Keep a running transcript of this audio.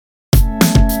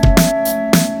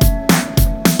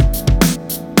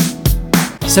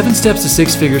7 Steps to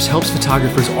Six Figures helps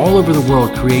photographers all over the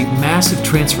world create massive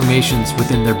transformations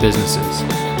within their businesses.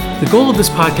 The goal of this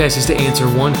podcast is to answer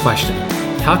one question.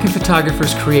 How can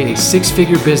photographers create a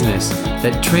six-figure business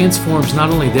that transforms not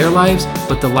only their lives,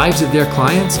 but the lives of their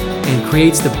clients and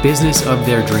creates the business of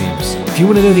their dreams? If you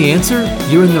want to know the answer,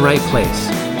 you're in the right place.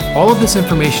 All of this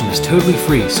information is totally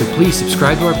free, so please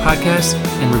subscribe to our podcast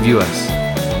and review us.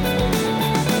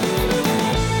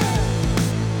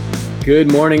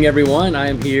 Good morning, everyone. I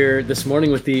am here this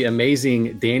morning with the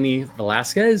amazing Danni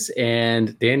Velasquez,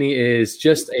 and Danni is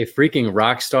just a freaking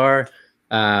rock star,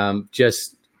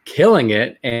 just killing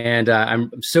it. And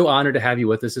I'm so honored to have you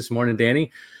with us this morning, Danni.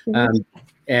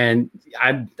 And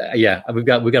we've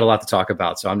got a lot to talk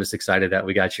about. So I'm just excited that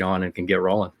we got you on and can get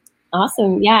rolling.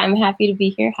 Awesome. Yeah, I'm happy to be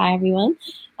here. Hi, everyone.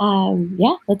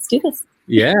 Let's do this.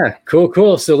 Yeah,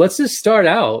 cool. So let's just start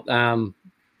out.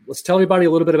 Let's tell everybody a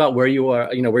little bit about where you are,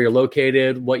 where you're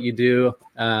located, what you do,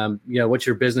 what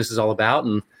your business is all about,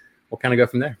 and we'll kind of go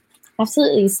from there.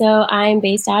 Absolutely. So I'm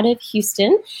based out of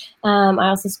Houston. I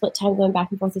also split time going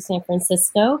back and forth to San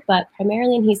Francisco, but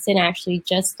primarily in Houston. I actually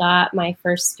just got my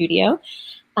first studio.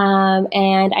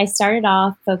 And I started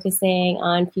off focusing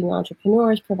on female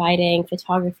entrepreneurs, providing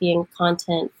photography and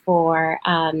content for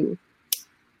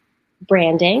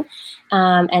branding.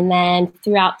 And then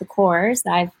throughout the course,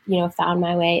 I've, found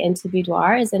my way into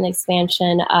boudoir as an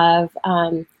expansion of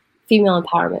female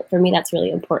empowerment. For me, that's really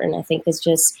important, I think, is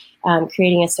just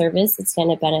creating a service that's going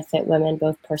to benefit women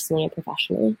both personally and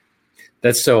professionally.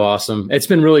 That's so awesome. It's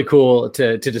been really cool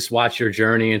to just watch your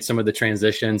journey and some of the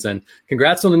transitions, and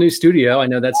congrats on the new studio. I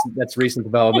know that's recent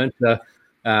development.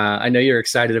 I know you're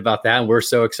excited about that, and we're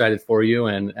so excited for you.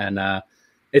 And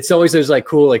it's always those like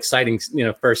cool, exciting,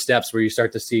 first steps where you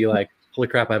start to see like, holy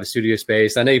crap, I have a studio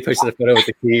space. I know you posted a photo with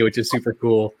the key, which is super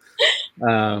cool.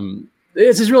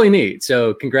 This is really neat.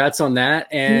 So congrats on that.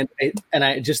 And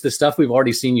I just the stuff we've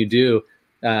already seen you do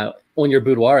on your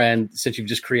boudoir end since you've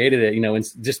just created it, and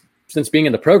just since being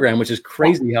in the program, which is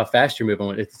crazy how fast you're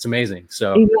moving. It's amazing.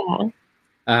 So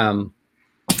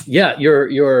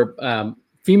your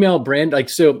female brand,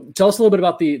 so tell us a little bit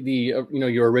about the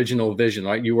your original vision,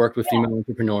 right? You worked with female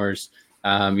entrepreneurs,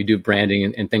 you do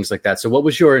branding and things like that. So what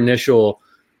was your initial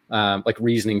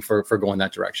reasoning for going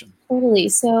that direction? Totally.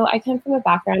 So I come from a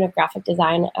background of graphic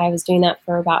design. I was doing that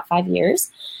for about 5 years.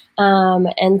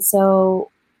 And so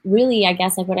really, I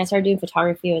guess when I started doing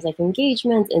photography, it was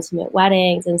engagements, intimate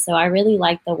weddings. And so I really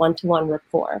liked the one-to-one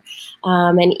rapport.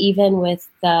 And even with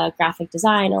the graphic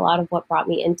design, a lot of what brought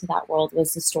me into that world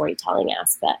was the storytelling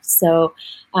aspect. So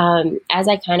as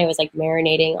I kind of was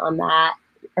marinating on that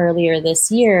earlier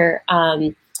this year,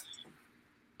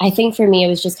 I think for me, it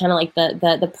was just kind of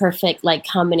the perfect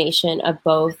combination of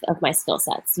both of my skill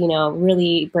sets,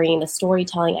 really bringing the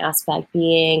storytelling aspect,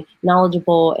 being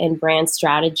knowledgeable in brand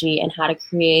strategy and how to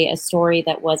create a story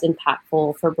that was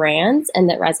impactful for brands and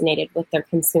that resonated with their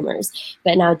consumers,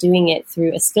 but now doing it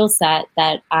through a skill set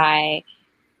that I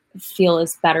feel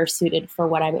is better suited for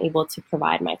what I'm able to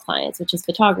provide my clients, which is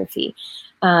photography.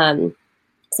 So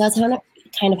that's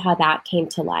kind of how that came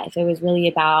to life. It was really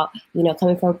about,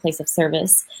 coming from a place of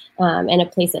service and a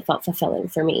place that felt fulfilling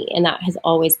for me. And that has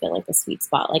always been the sweet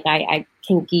spot. I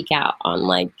can geek out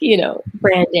on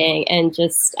branding and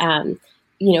just,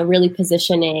 really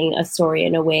positioning a story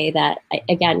in a way that,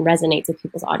 again, resonates with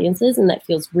people's audiences and that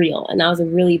feels real. And that was a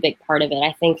really big part of it,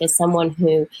 I think, as someone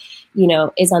who,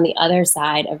 is on the other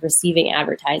side of receiving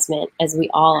advertisement, as we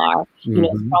all are,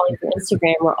 scrolling through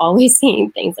Instagram, we're always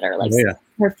seeing things that are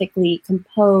perfectly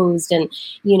composed and,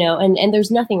 and there's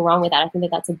nothing wrong with that. I think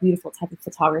that that's a beautiful type of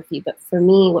photography. But for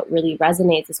me, what really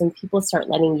resonates is when people start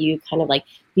letting you kind of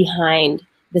behind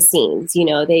the scenes,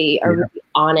 they are really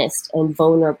honest and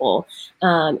vulnerable.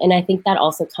 And I think that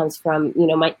also comes from,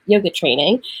 my yoga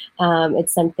training.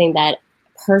 It's something that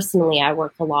personally I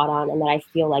work a lot on and that I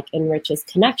feel enriches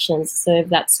connections. So if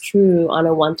that's true on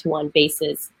a one-to-one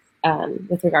basis,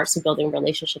 with regards to building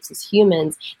relationships as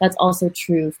humans, that's also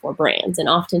true for brands. And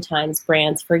oftentimes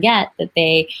brands forget that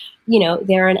they,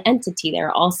 they're an entity.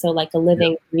 They're also a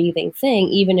living, breathing thing,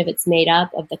 even if it's made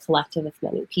up of the collective of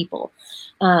many people.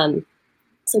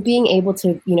 So being able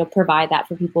to, provide that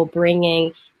for people,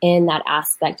 bringing in that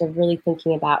aspect of really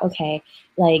thinking about, okay,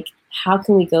 how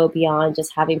can we go beyond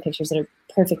just having pictures that are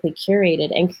perfectly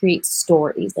curated and create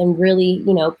stories? And really,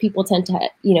 people tend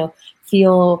to,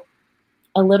 feel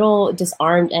a little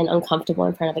disarmed and uncomfortable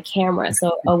in front of a camera.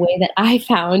 So a way that I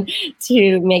found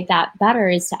to make that better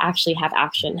is to actually have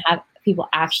action, have people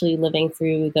actually living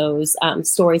through those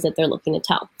stories that they're looking to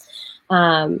tell.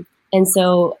 And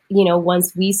so,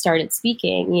 once we started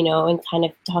speaking, and kind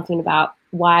of talking about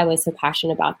why I was so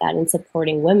passionate about that and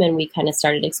supporting women, we kind of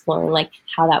started exploring like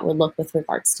how that would look with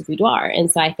regards to boudoir.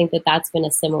 And so I think that that's been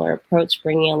a similar approach,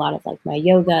 bringing a lot of like my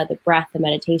yoga, the breath, the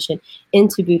meditation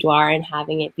into boudoir and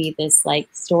having it be this like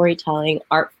storytelling,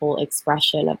 artful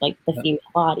expression of like the female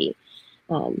body.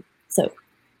 So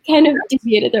kind of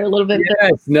deviated there a little bit.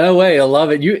 Yes, no way. I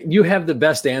love it. You have the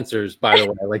best answers, by the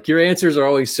way. Like your answers are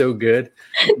always so good.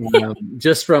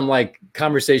 Just from like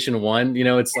conversation one,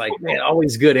 it's like, man,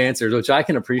 always good answers, which I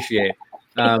can appreciate.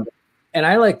 And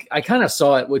I kind of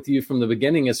saw it with you from the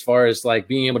beginning, as far as like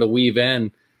being able to weave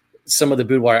in some of the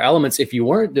boudoir elements if you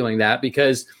weren't doing that,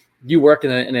 because you work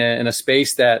in a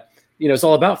space that, it's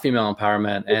all about female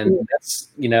empowerment. And that's,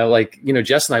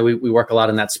 Jess and I, we work a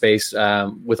lot in that space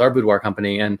with our boudoir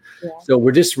company. And so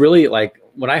we're just really like,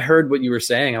 when I heard what you were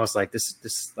saying, I was like,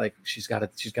 this like, she's got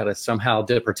to somehow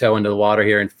dip her toe into the water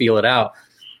here and feel it out.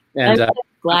 And I'm so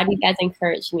glad you guys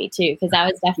encouraged me too, because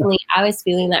I was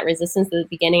feeling that resistance at the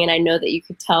beginning, and I know that you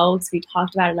could tell because we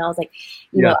talked about it, and I was like,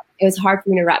 it was hard for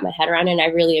me to wrap my head around it, and I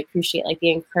really appreciate like the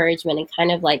encouragement and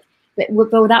kind of like, but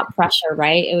without pressure,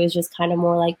 right? It was just kind of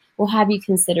more like, well, have you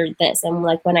considered this? And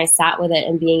like when I sat with it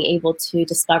and being able to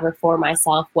discover for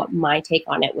myself what my take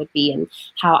on it would be and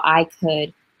how I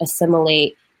could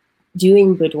assimilate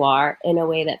doing boudoir in a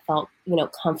way that felt,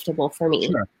 comfortable for me.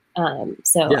 Sure.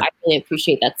 I really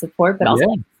appreciate that support, but also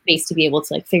space to be able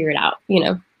to like figure it out,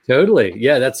 Totally.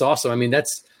 Yeah, that's awesome. I mean,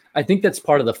 I think that's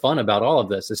part of the fun about all of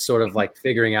this, is sort of like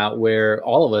figuring out where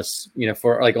all of us,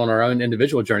 for like on our own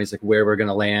individual journeys, like where we're going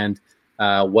to land,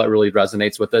 what really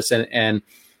resonates with us. And,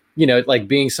 like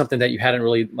being something that you hadn't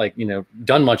really like,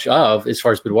 done much of as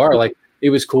far as boudoir, like it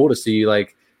was cool to see,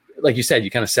 like you said,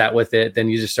 you kind of sat with it. Then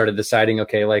you just started deciding,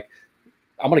 okay, like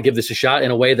I'm going to give this a shot in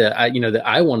a way that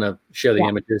I want to share the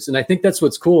images. And I think that's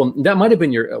what's cool. That might've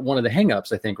been one of the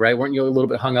hangups, I think, right? Weren't you a little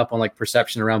bit hung up on like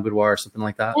perception around boudoir or something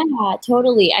like that? Yeah,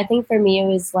 totally. I think for me, it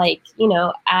was like,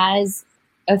 as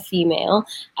a female,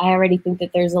 I already think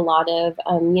that there's a lot of,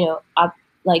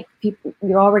 like people,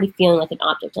 you're already feeling like an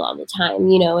object a lot of the time,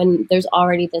 and there's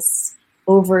already this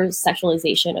over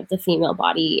sexualization of the female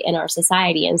body in our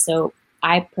society. And so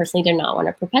I personally did not want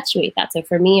to perpetuate that. So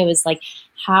for me, it was like,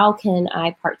 how can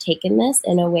I partake in this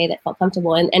in a way that felt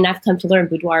comfortable? And I've come to learn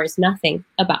boudoir is nothing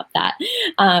about that,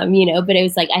 but it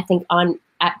was like, I think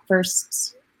at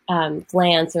first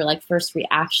glance or like first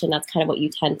reaction, that's kind of what you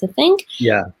tend to think.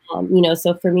 Yeah.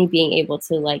 So for me, being able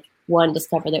to like, one,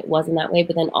 discover that it wasn't that way,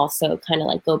 but then also kind of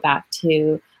like go back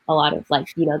to a lot of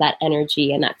like, that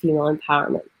energy and that female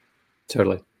empowerment.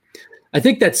 Totally. I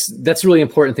think that's a really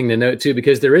important thing to note too,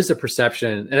 because there is a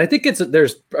perception, and I think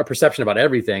there's a perception about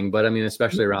everything, but I mean,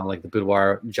 especially around like the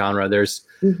boudoir genre, there's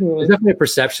definitely a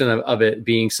perception of it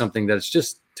being something that's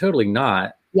just totally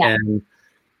not. Yeah. And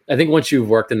I think once you've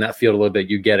worked in that field a little bit,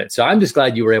 you get it. So I'm just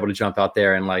glad you were able to jump out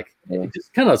there and like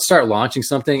just kind of start launching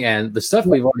something. And the stuff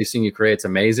we've already seen you create, it's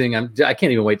amazing. I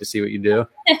can't even wait to see what you do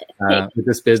with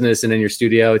this business and in your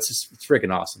studio. It's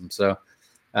freaking awesome. So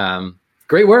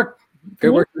great work. Great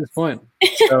work to this point.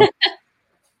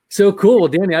 So cool. Well,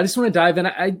 Danni, I just want to dive in.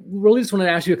 I really just want to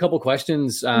ask you a couple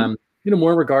questions, more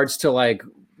in regards to like,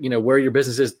 where your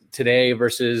business is today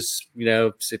versus,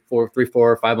 say 3,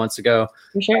 4, or 5 months ago.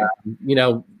 For sure.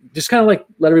 Just kind of like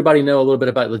let everybody know a little bit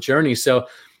about the journey. So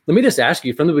let me just ask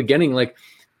you from the beginning, like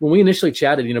when we initially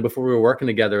chatted, before we were working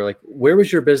together, like where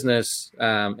was your business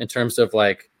in terms of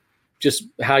like just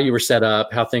how you were set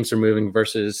up, how things are moving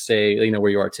versus say,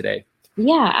 where you are today?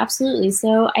 Yeah, absolutely.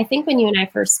 So I think when you and I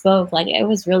first spoke, like it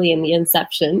was really in the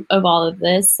inception of all of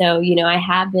this. So, I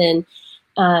have been,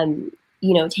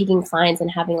 taking clients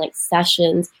and having like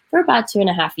sessions for about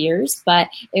 2.5 years, but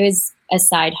it was a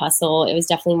side hustle. It was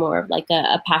definitely more of like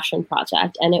a passion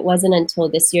project. And it wasn't until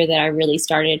this year that I really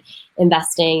started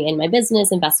investing in my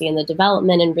business, investing in the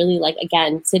development, and really like,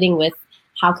 again, sitting with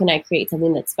how can I create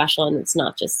something that's special and it's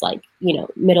not just like,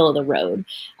 middle of the road.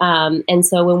 And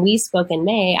so when we spoke in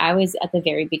May, I was at the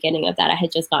very beginning of that. I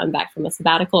had just gotten back from a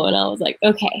sabbatical and I was like,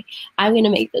 okay, I'm going to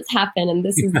make this happen. And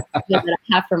this is the vision that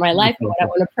I have for my life and what I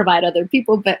want to provide other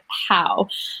people, but how?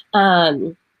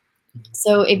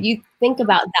 So if you think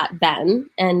about that then,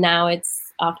 and now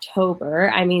it's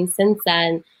October, I mean, since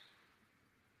then,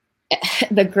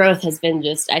 the growth has been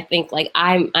just, I think like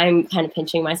I'm kind of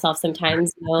pinching myself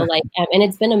sometimes, like, and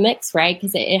it's been a mix, right?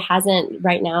 Because it hasn't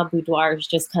right now, boudoir is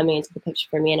just coming into the picture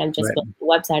for me and I'm just building the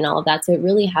website and all of that. So it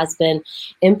really has been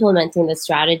implementing the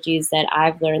strategies that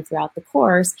I've learned throughout the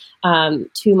course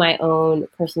to my own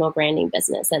personal branding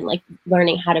business and like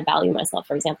learning how to value myself,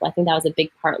 for example. I think that was a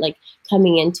big part, like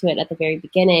coming into it at the very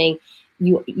beginning.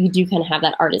 you do kind of have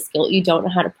that artist guilt. You don't know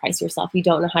how to price yourself. You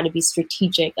don't know how to be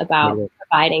strategic about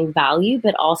providing value,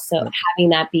 but also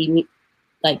having that be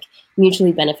like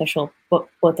mutually beneficial, both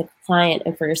the client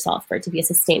and for yourself, for it to be a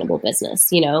sustainable business,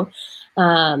 you know?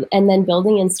 And then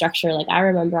building in structure. Like I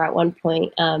remember at one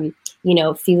point, you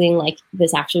know, feeling like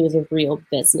this actually was a real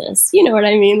business. You know what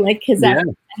I mean? Like, cause I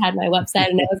had my website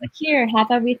and I was like, here,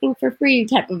 have everything for free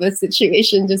type of a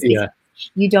situation, just because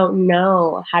you don't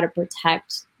know how to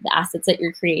protect the assets that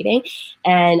you're creating.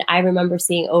 And I remember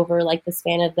seeing over like the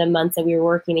span of the months that we were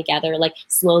working together, like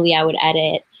slowly I would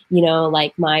edit, you know,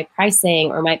 like my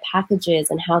pricing or my packages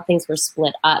and how things were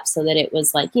split up so that it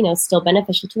was like, you know, still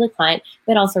beneficial to the client,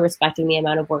 but also respecting the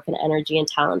amount of work and energy and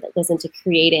talent that goes into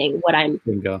creating what I'm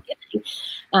giving.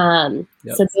 So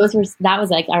that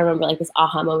was like, I remember like this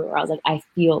aha moment where I was like, I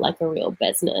feel like a real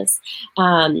business.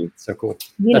 So cool.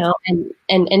 You know, and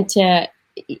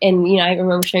you know, I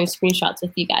remember sharing screenshots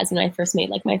with you guys when I first made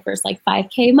like my first like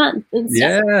 5K month and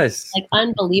stuff. Yes. Like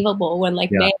unbelievable when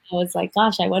like May, I was like,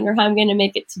 gosh, I wonder how I'm going to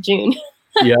make it to June.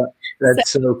 Yeah,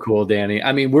 that's so cool, Danni.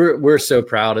 I mean, we're so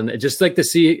proud, and just like to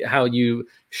see how you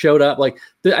showed up. Like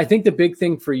I think the big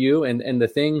thing for you and the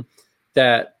thing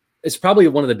that is probably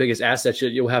one of the biggest assets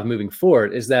that you'll have moving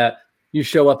forward is that you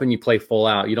show up and you play full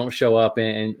out. You don't show up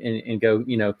and go,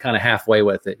 you know, kind of halfway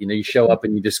with it. You know, you show up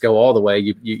and you just go all the way.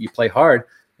 You play hard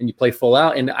and you play full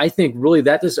out. And I think really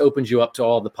that just opens you up to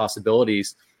all the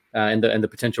possibilities and the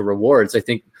potential rewards. I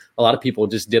think a lot of people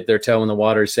just dip their toe in the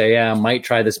water, say, yeah, I might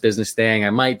try this business thing. I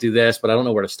might do this, but I don't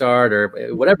know where to start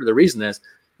or whatever the reason is.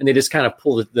 And they just kind of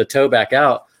pull the toe back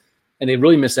out and they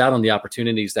really miss out on the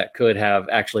opportunities that could have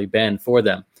actually been for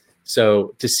them.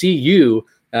 So to see you,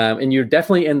 and you're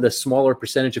definitely in the smaller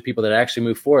percentage of people that actually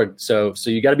move forward. So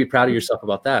you got to be proud of yourself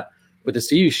about that. But to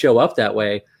see you show up that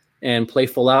way and play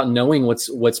full out, knowing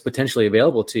what's potentially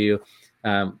available to you,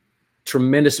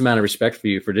 tremendous amount of respect for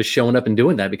you for just showing up and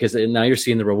doing that, because now you're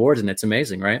seeing the rewards and it's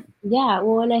amazing, right? Yeah.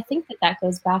 Well, and I think that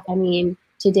goes back, I mean,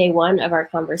 to day one of our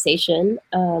conversation,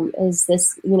 is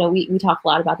this, you know, we talk a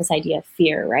lot about this idea of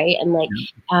fear, right? And like,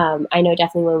 I know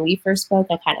definitely when we first spoke,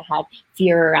 I kind of had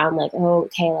fear around like, oh,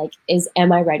 okay, like,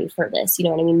 am I ready for this? You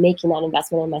know what I mean? Making that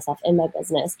investment in myself, in my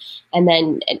business. And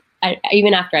then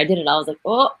even after I did it, I was like,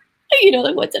 oh, you know,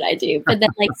 like, what did I do? But then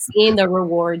like seeing the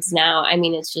rewards now, I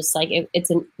mean, it's just like,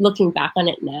 looking back on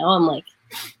it now, I'm like,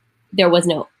 there was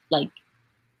no, like,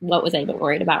 what was I even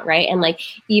worried about, right? And like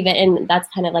and that's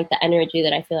kind of like the energy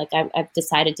that I feel like I've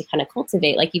decided to kind of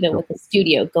cultivate. Like even with the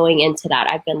studio going into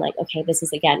that, I've been like, okay, this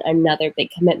is again another big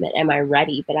commitment. Am I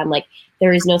ready? But I'm like,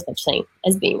 there is no such thing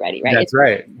as being ready, right? That's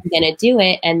right. I'm gonna do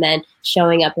it, and then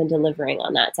showing up and delivering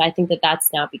on that. So I think that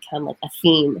that's now become like a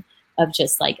theme of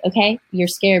just like, okay, you're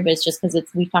scared, but it's just because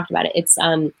we've talked about it. It's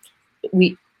it's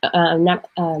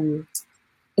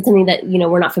something that, you know,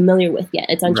 we're not familiar with yet.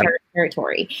 It's uncharted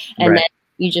territory, and then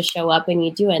you just show up and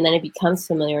you do it, and then it becomes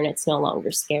familiar and it's no longer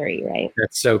scary, right?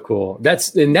 That's so cool.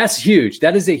 That's huge.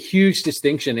 That is a huge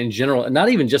distinction in general, not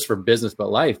even just for business, but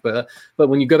life. But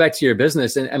when you go back to your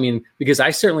business, and I mean, because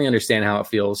I certainly understand how it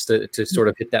feels to sort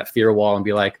of hit that fear wall and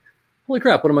be like, holy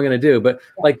crap, what am I going to do? But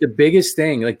like the biggest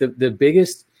thing, like the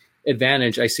biggest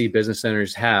advantage I see business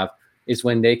owners have is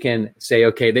when they can say,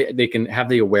 okay, they can have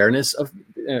the awareness of,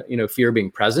 you know, fear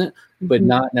being present, but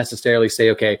not necessarily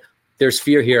say, okay, there's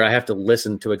fear here. I have to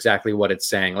listen to exactly what it's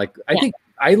saying. Like, I think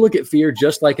I look at fear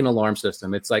just like an alarm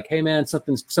system. It's like, hey man,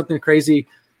 something crazy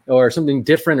or something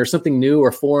different or something new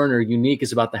or foreign or unique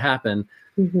is about to happen.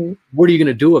 What are you going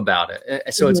to do about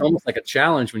it? So it's almost like a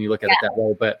challenge when you look at it that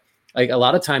way. But like a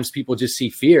lot of times people just see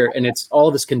fear, and it's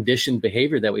all this conditioned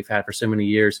behavior that we've had for so many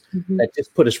years that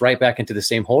just put us right back into the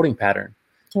same holding pattern.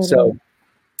 So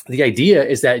the idea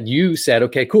is that you said,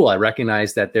 okay, cool. I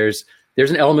recognize that there's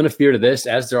an element of fear to this,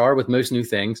 as there are with most new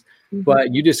things,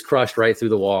 but you just crushed right through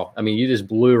the wall. I mean, you just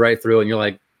blew right through, and you're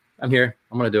like, I'm here,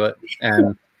 I'm going to do it.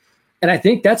 And I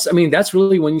think that's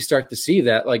really when you start to see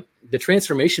that, like, the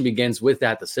transformation begins with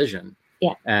that decision.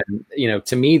 Yeah. And, you know,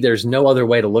 to me, there's no other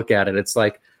way to look at it. It's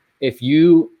like, if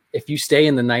you stay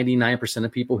in the 99%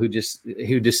 of people who just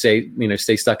say, you know,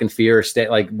 stay stuck in fear or stay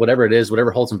like whatever it is, whatever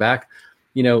holds them back,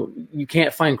 you know, you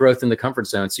can't find growth in the comfort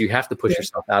zone. So you have to push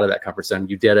yourself out of that comfort zone.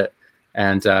 You did it.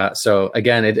 And so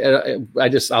again,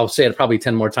 I'll say it probably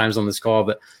 10 more times on this call,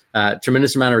 but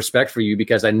tremendous amount of respect for you,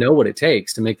 because I know what it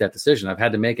takes to make that decision. I've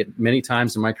had to make it many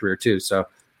times in my career too. So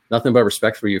nothing but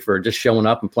respect for you for just showing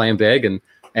up and playing big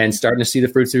and starting to see the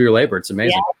fruits of your labor. It's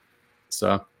amazing. Yeah.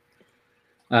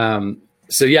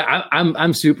 So yeah,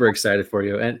 I'm super excited for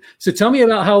you. And so tell me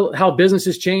about how business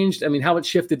has changed. I mean, how it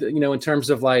shifted, you know, in terms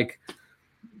of like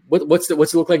what's it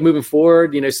look like moving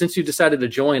forward? Since you decided to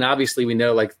join, obviously we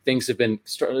know like things have been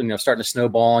starting to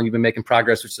snowball, and you've been making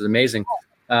progress, which is amazing.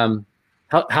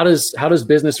 How does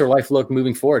business or life look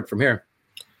moving forward from here?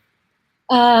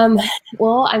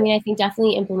 Well, I mean, I think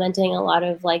definitely implementing a lot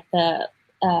of like the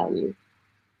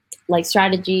like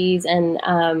strategies and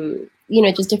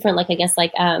just different like I guess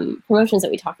like promotions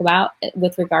that we talk about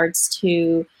with regards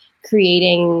to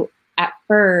creating at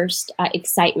first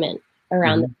excitement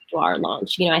around the boudoir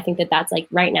launch. I think that's like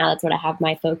right now that's what I have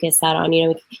my focus set on.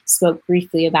 We spoke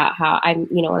briefly about how I'm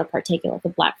want to partake in like a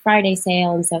Black Friday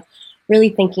sale, and so really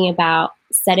thinking about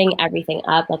setting everything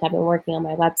up. Like I've been working on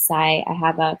my website. I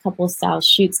have a couple of style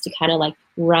shoots to kind of like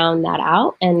round that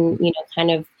out and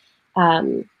kind of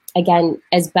again,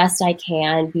 as best I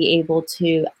can, be able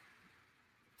to,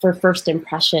 for first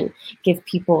impression, give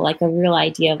people like a real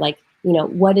idea of like,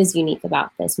 what is unique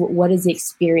about this? What is the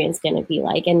experience going to be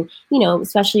like? And,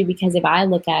 especially because if I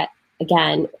look at,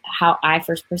 again, how I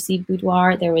first perceived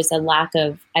boudoir, there was a lack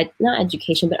of, not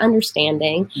education, but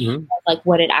understanding of like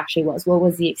what it actually was. What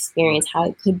was the experience, how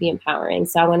it could be empowering.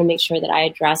 So I want to make sure that I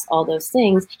address all those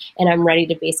things, and I'm ready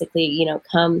to basically,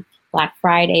 come Black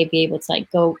Friday, be able to like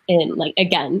go in, like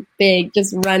again, big,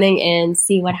 just running in,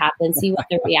 see what happens, see what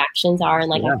the reactions are. And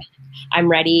like, I'm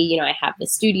ready, I have the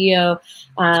studio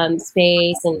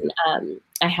space, and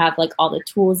I have like all the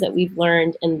tools that we've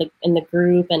learned in the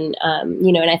group. And,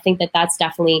 and I think that that's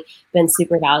definitely been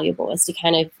super valuable, is to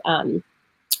kind of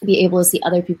be able to see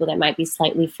other people that might be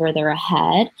slightly further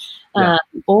ahead,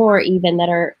 or even that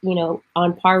are,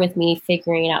 on par with me,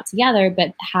 figuring it out together,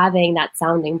 but having that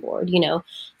sounding board, Totally.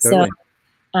 So,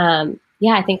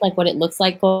 I think like what it looks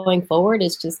like going forward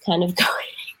is just kind of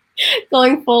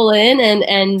going full in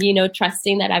and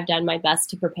trusting that I've done my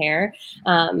best to prepare.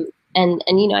 And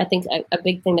I think a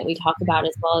big thing that we talk about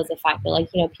as well is the fact that like,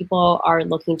 people are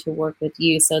looking to work with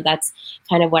you. So that's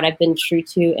kind of what I've been true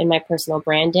to in my personal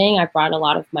branding. I brought a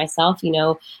lot of myself,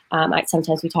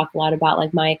 sometimes we talk a lot about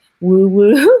like my woo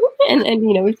woo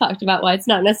and we've talked about why it's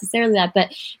not necessarily that,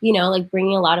 but, like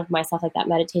bringing a lot of myself, like that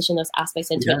meditation, those aspects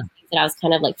into it, that I was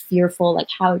kind of like fearful, like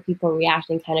how would people react,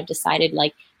 and kind of decided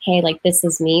like, hey, like this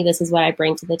is me, this is what I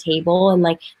bring to the table, and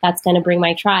like that's going to bring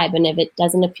my tribe. And if it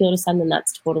doesn't appeal to some, then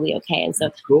that's totally okay. And so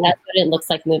that's what it looks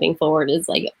like moving forward, is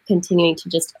like continuing to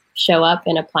just show up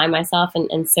and apply myself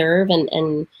and serve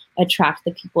and attract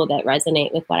the people that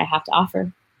resonate with what I have to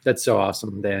offer. That's so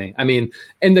awesome, Danni. I mean,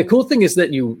 and the cool thing is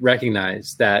that you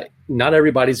recognize that not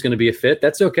everybody's going to be a fit.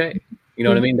 That's okay. You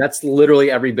know what I mean? That's literally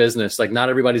every business. Like not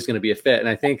everybody's going to be a fit. And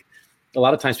I think a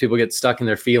lot of times people get stuck in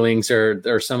their feelings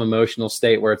or some emotional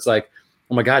state where it's like,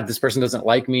 oh my God, this person doesn't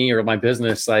like me or my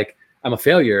business. Like I'm a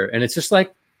failure. And it's just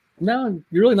like, no,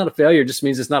 you're really not a failure. It just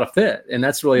means it's not a fit. And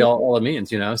that's really all it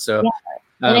means, So, and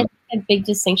I think a big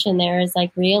distinction there is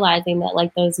like realizing that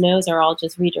like those no's are all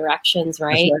just redirections,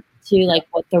 right? To like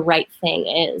what the right thing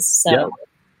is. So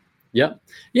yeah.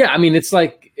 I mean, it's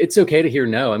like, it's okay to hear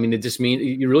no. I mean, it just means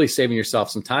you're really saving yourself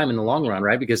some time in the long run,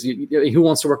 right? Because who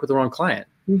wants to work with the wrong client?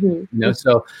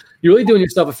 So you're really doing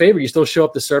yourself a favor. You still show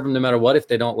up to serve them no matter what. If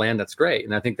they don't land, that's great.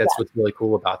 And I think that's what's really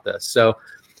cool about this. So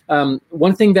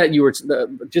one thing that you were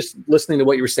just listening to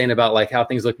what you were saying about like how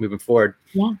things look moving forward.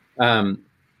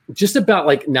 Just about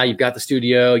like now you've got the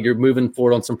studio, you're moving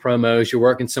forward on some promos, you're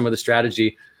working some of the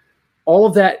strategy. All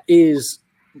of that is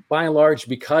by and large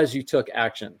because you took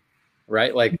action,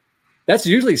 right? Like that's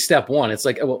usually step one. It's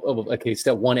like, okay,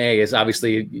 step 1A is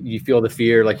obviously you feel the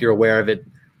fear, like you're aware of it.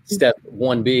 Step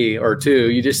 1B or 2,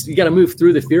 you got to move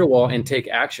through the fear wall and take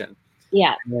action.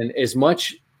 And as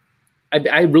much,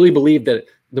 I really believe that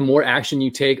the more action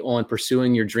you take on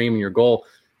pursuing your dream and your goal,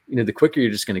 the quicker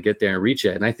you're just going to get there and reach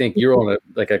it. And I think you're on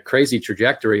a crazy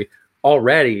trajectory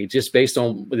already just based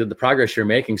on the progress you're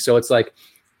making. So it's like,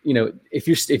 if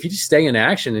you just stay in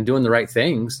action and doing the right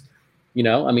things,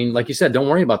 I mean, like you said, don't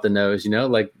worry about the no's,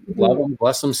 like love them,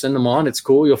 bless them, send them on. It's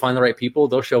cool. You'll find the right people.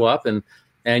 They'll show up and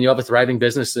you'll have a thriving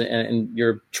business and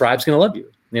your tribe's going to love you.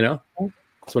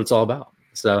 That's what it's all about.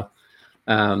 So,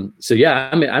 yeah,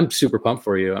 I mean, I'm super pumped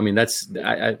for you. I mean, that's,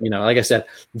 like I said,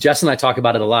 Jess and I talk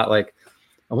about it a lot. Like,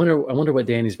 I wonder what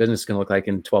Danni's business is going to look like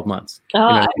in 12 months.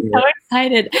 I'm so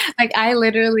excited. Like I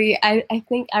literally, I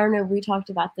think, I don't know if we talked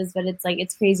about this, but it's like,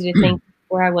 it's crazy to think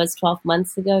where I was 12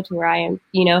 months ago to where I am,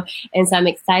 and so I'm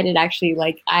excited actually.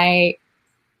 Like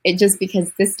it just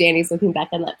because this Danni's looking back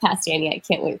on that past Danni, I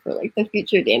can't wait for like the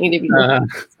future Danni to be right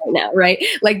now. Right.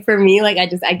 Like for me, like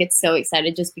I get so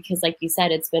excited just because like you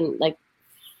said, it's been like,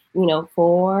 4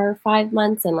 or 5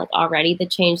 months and like already the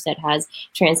change that has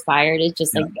transpired is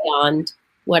just like beyond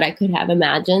what I could have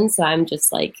imagined. So I'm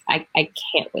just like, I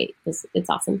can't wait. It's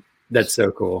awesome. That's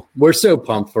so cool. We're so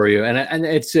pumped for you, and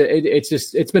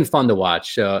it's been fun to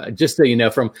watch. Just so you know,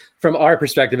 from our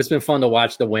perspective, it's been fun to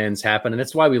watch the wins happen, and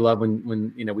that's why we love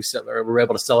when we're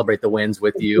able to celebrate the wins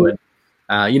with you, and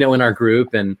in our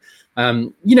group, and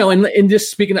and just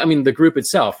speaking, I mean, the group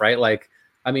itself, right? Like,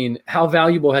 I mean, how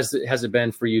valuable has it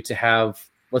been for you to have?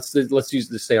 Let's use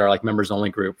this, say, our like members only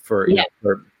group for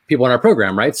for people in our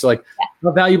program, right? So like,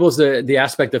 how valuable is the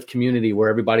aspect of community where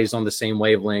everybody's on the same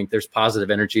wavelength? There's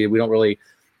positive energy. We don't really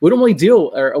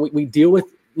deal, or we deal with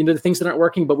the things that aren't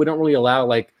working, but we don't really allow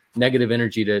like negative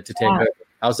energy to take over.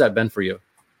 How's that been for you?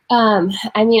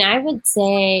 I mean, I would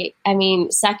say,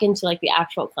 second to like the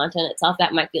actual content itself,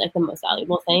 that might be like the most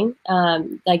valuable thing.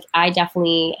 Like I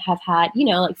definitely have had,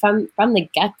 like from the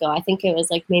get-go, I think it was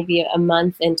like maybe a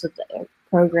month into the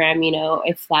program,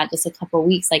 if that, just a couple of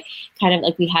weeks, like kind of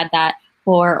like we had that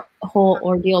whole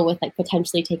ordeal with like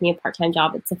potentially taking a part-time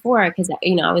job at Sephora, because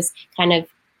I was kind of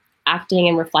acting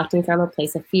and reflecting from a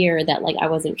place of fear that like I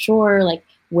wasn't sure like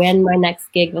when my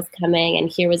next gig was coming, and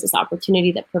here was this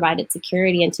opportunity that provided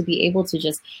security, and to be able to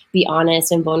just be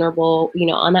honest and vulnerable,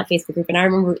 on that Facebook group. And I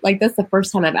remember like that's the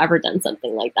first time I've ever done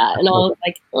something like that, and I was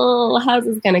like, oh, how's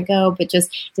this gonna go? But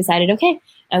just decided, okay,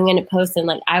 I'm going to post. And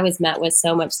like, I was met with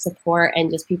so much support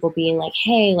and just people being like,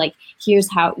 hey, like,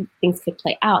 here's how things could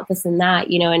play out, this and that,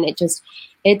 and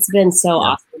it's been so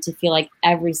awesome to feel like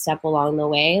every step along the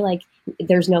way, like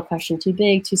there's no question too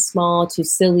big, too small, too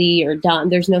silly or dumb.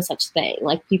 There's no such thing.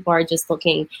 Like people are just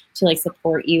looking to like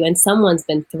support you, and someone's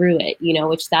been through it,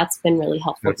 which that's been really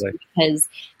helpful too, because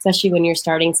especially when you're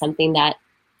starting something that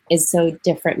is so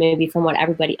different maybe from what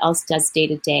everybody else does day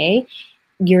to day,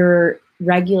 your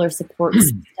regular support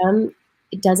system,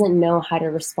 it doesn't know how to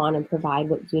respond and provide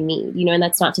what you need, and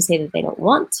that's not to say that they don't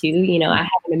want to, I have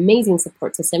an amazing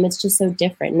support system. It's just so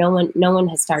different. No one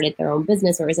has started their own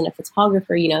business or isn't a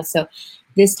photographer, so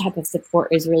this type of support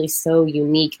is really so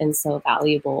unique and so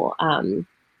valuable. And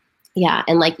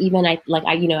like, even I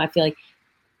feel like,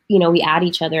 we add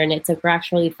each other, and it's like we're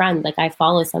actually friends. Like I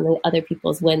follow some of the other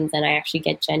people's wins, and I actually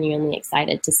get genuinely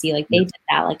excited to see like they did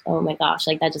that. Like, oh my gosh,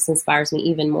 like that just inspires me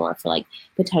even more for like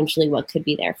potentially what could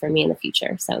be there for me in the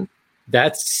future. So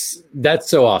that's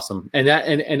so awesome.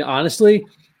 And honestly,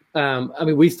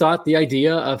 we thought the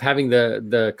idea of having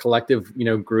the collective,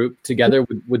 group together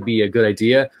would be a good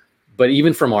idea, but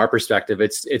even from our perspective,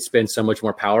 it's been so much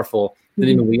more powerful than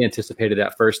even we anticipated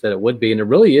at first that it would be. And it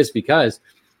really is because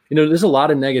there's a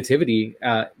lot of negativity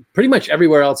pretty much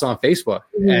everywhere else on Facebook,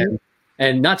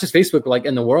 and not just Facebook, but like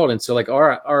in the world. And so like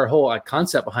our whole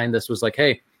concept behind this was like,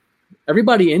 hey,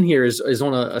 everybody in here is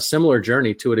on a similar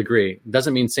journey to a degree. It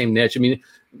doesn't mean same niche. I mean,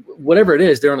 whatever it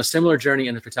is, they're on a similar journey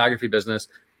in the photography business.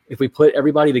 If we put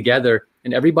everybody together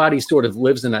and everybody sort of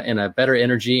lives in a better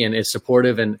energy and is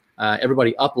supportive, and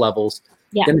everybody up levels,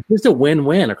 then it's just a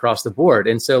win-win across the board.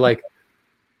 And so like,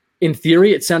 in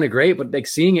theory, it sounded great, but like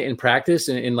seeing it in practice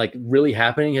and like really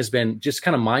happening has been just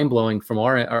kind of mind blowing from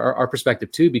our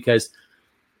perspective too, because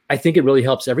I think it really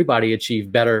helps everybody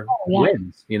achieve better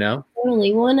wins,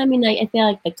 Totally. Well, and I feel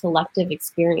like the collective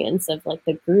experience of like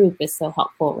the group is so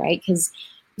helpful, right? Because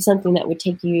something that would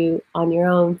take you on your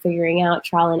own, figuring out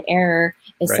trial and error,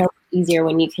 is so much easier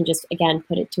when you can just, again,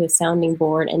 put it to a sounding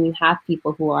board, and you have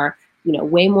people who are,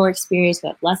 way more experienced, who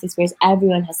have less experience.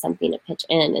 Everyone has something to pitch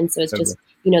in. And so it's just,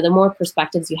 the more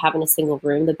perspectives you have in a single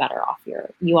room, the better off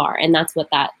you are. And that's what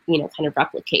that, kind of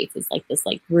replicates, is like this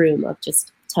like room of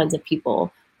just tons of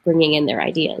people bringing in their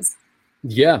ideas.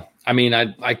 Yeah. I mean,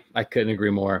 I couldn't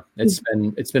agree more. It's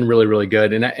been really, really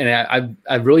good. And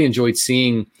I've really enjoyed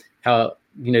seeing how,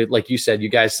 like you said,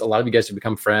 a lot of you guys have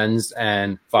become friends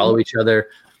and follow each other.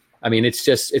 I mean,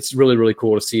 it's really, really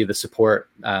cool to see the support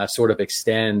sort of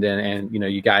extend, and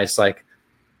you guys like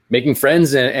making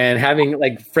friends and having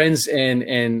like friends and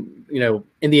in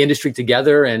the industry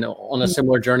together and on a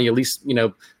similar journey, at least,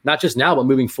 not just now, but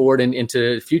moving forward and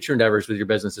into future endeavors with your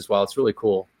business as well. It's really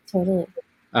cool. Totally.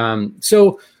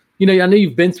 So, I know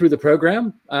you've been through the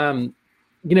program.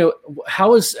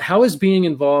 How is being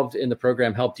involved in the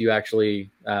program helped you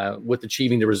actually with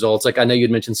achieving the results? Like I know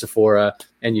you'd mentioned Sephora,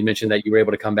 and you mentioned that you were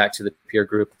able to come back to the peer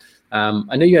group.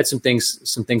 I know you had some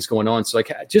things going on. So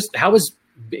like, just how has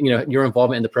your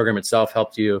involvement in the program itself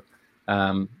helped you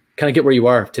kind of get where you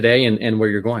are today and where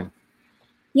you're going?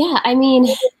 Yeah,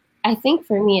 I think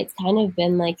for me, it's kind of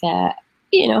been like a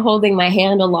holding my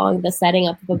hand along the setting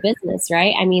up of a business,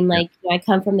 right? I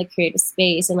come from the creative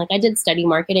space, and like I did study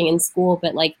marketing in school,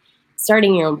 but like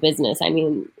starting your own business,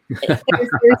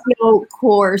 there's no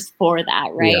course for that,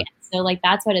 right? Yeah. So like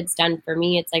that's what it's done for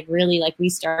me. It's like really like we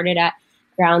started at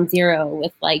ground zero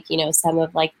with like, some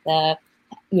of like the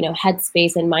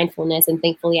headspace and mindfulness. And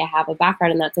thankfully I have a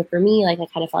background in that. So for me, like, I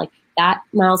kind of felt like that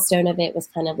milestone of it was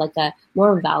kind of like a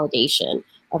more validation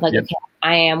of like, okay,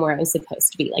 I am where I'm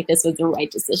supposed to be. Like, this was the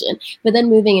right decision. But then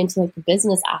moving into like the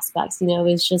business aspects, it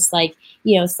was just like,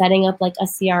 setting up like a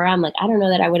CRM. Like, I don't know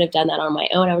that I would have done that on my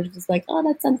own. I would have just like, oh,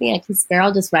 that's something I can spare.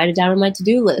 I'll just write it down on my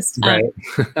to-do list. Right.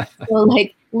 So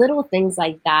like little things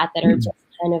like that are just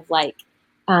kind of like,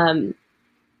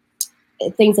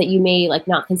 things that you may like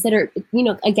not consider,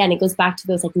 again, it goes back to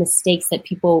those like mistakes that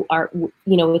people are,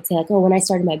 it's like, oh, when I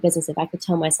started my business, if I could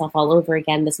tell myself all over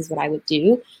again, this is what I would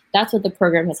do. That's what the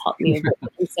program has helped me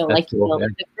avoid. And so like, cool,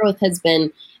 the growth has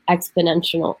been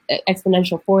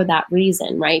exponential for that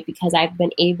reason, right? Because I've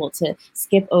been able to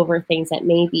skip over things that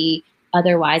maybe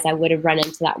otherwise I would have run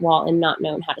into that wall and not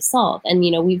known how to solve. And,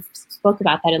 we've spoke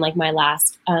about that in like my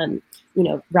last,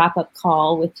 wrap up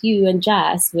call with you and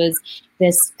Jess, was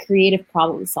this creative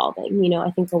problem solving.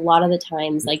 I think a lot of the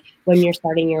times, like when you're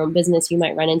starting your own business, you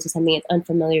might run into something that's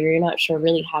unfamiliar. You're not sure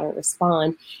really how to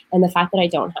respond. And the fact that I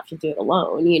don't have to do it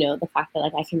alone, the fact that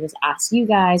like I can just ask you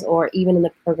guys, or even in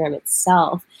the program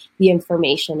itself, the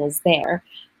information is there.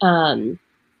 And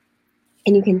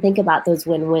you can think about those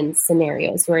win-win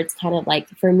scenarios where it's kind of like,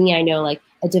 for me, I know like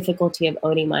a difficulty of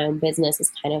owning my own business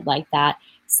is kind of like that,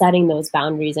 setting those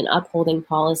boundaries and upholding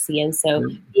policy. And so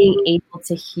being able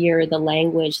to hear the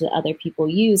language that other people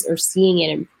use, or seeing it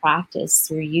in practice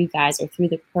through you guys or through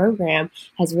the program,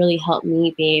 has really helped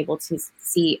me be able to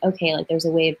see, okay, like there's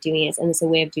a way of doing it, and there's a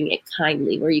way of doing it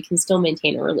kindly where you can still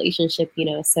maintain a relationship,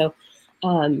 So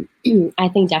I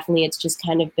think definitely it's just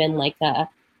kind of been like a,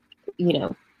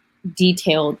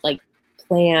 detailed, like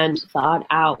planned, thought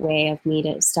out way of me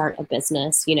to start a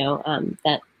business,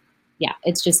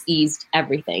 it's just eased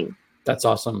everything. That's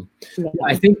awesome. Yeah.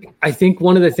 I think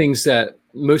one of the things that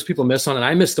most people miss on, and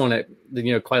I missed on it,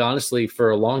 quite honestly, for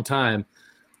a long time,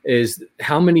 is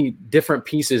how many different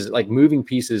pieces, like moving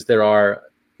pieces, there are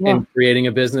in creating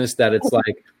a business, that it's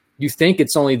like, you think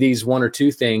it's only these one or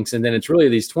two things, and then it's really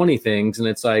these 20 things. And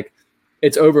it's like,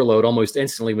 it's overload almost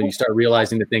instantly when you start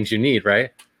realizing the things you need.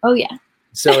 Right. Oh yeah.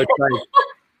 So it's like,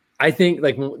 I think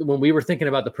like when we were thinking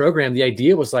about the program, the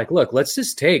idea was like, look, let's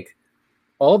just take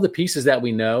all of the pieces that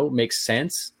we know make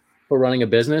sense for running a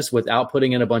business without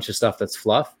putting in a bunch of stuff that's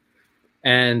fluff,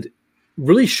 and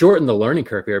really shorten the learning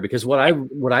curve here. Because what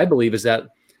I believe is that,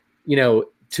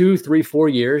 2, 3, 4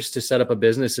 years to set up a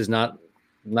business is not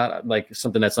like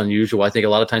something that's unusual. I think a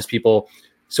lot of times people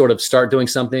sort of start doing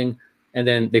something and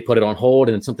then they put it on hold,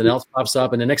 and then something else pops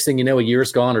up. And the next thing you know, a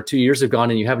year's gone or 2 years have gone,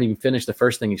 and you haven't even finished the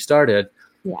first thing you started.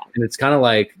 Yeah. And it's kind of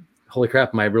like, holy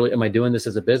crap, am I doing this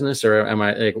as a business, or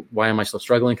why am I still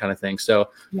struggling, kind of thing. So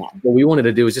what we wanted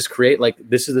to do is just create, like,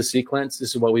 this is the sequence. This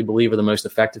is what we believe are the most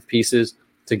effective pieces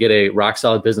to get a rock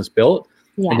solid business built.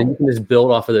 Yeah. And then you can just build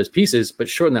off of those pieces, but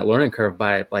shorten that learning curve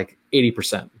by like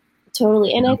 80%.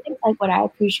 Totally. And I think like what I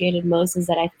appreciated most is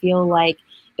that I feel like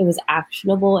it was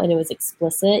actionable and it was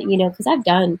explicit, because I've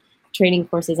done training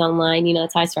courses online,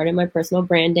 that's how I started my personal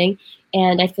branding.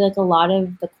 And I feel like a lot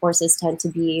of the courses tend to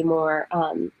be more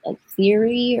like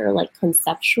theory or like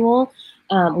conceptual,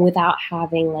 without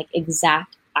having like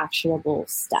exact actionable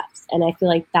steps. And I feel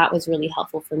like that was really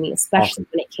helpful for me, especially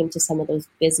when it came to some of those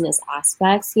business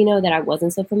aspects, that I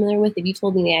wasn't so familiar with. If you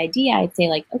told me the idea, I'd say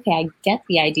like, okay, I get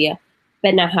the idea,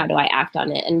 but now how do I act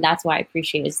on it? And that's why I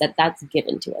appreciate is that that's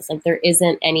given to us. Like there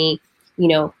isn't any,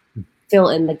 fill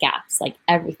in the gaps. Like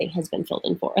everything has been filled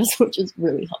in for us, which is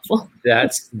really helpful.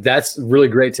 That's really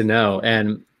great to know.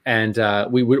 And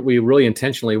we really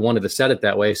intentionally wanted to set it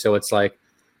that way. So it's like,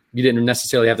 you didn't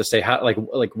necessarily have to say how, like,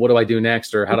 what do I do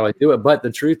next, or how do I do it? But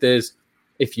the truth is,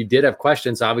 if you did have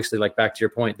questions, obviously, like back to your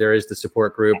point, there is the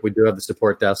support group. We do have the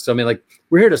support desk. So I mean, like,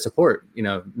 we're here to support,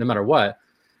 no matter what.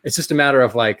 It's just a matter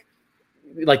of like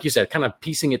you said, kind of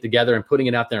piecing it together and putting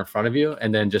it out there in front of you,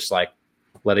 and then just like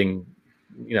letting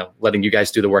you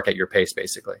guys do the work at your pace,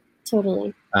 basically.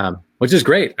 Totally. Which is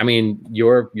great. I mean,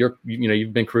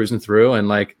 you've been cruising through, and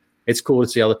like, it's cool to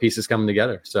see all the pieces coming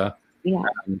together. So yeah.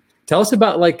 Tell us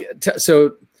about like,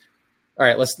 all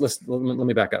right, let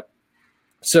me back up.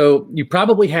 So you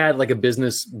probably had like a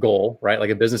business goal, right? Like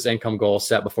a business income goal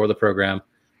set before the program.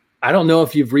 I don't know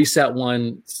if you've reset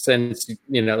one since,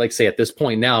 like say at this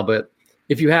point now, but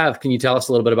if you have, can you tell us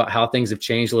a little bit about how things have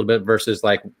changed a little bit versus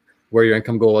like where your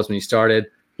income goal was when you started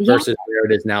versus where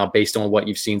it is now based on what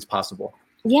you've seen is possible?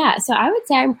 Yeah. So I would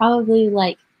say I'm probably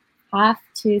like half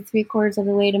to 3/4 of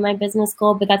the way to my business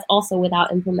goal, but that's also without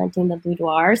implementing the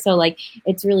boudoir. So like,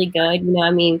 it's really good.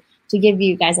 I mean, to give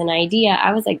you guys an idea,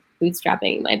 I was like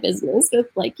bootstrapping my business with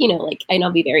like, and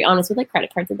I'll be very honest with like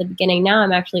credit cards at the beginning. Now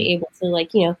I'm actually able to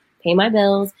like, pay my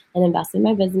bills and invest in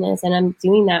my business. And I'm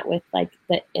doing that with like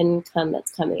the income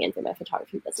that's coming in through my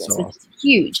photography business, So which is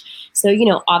huge. So, you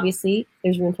know, obviously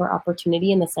there's room for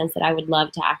opportunity in the sense that I would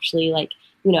love to actually like,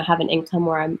 you know, have an income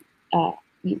where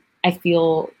I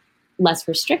feel less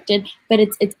restricted, but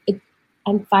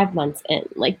I'm 5 months in,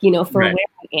 like, you know, for right. where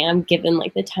I am, given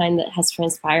like the time that has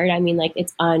transpired, I mean, like,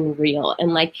 it's unreal.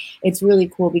 And like, it's really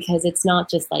cool because it's not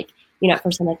just like, you know, at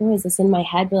first I'm like, oh, is this in my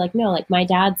head? But like, no, like my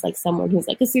dad's like someone who's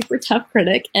like a super tough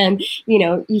critic. And, you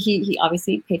know, he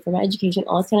obviously paid for my education,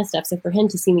 all this kind of stuff. So for him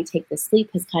to see me take this leap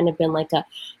has kind of been like a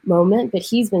moment, but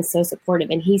he's been so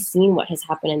supportive and he's seen what has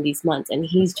happened in these months. And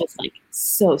he's just like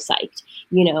so psyched,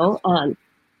 you know?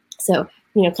 So,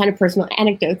 you know, kind of personal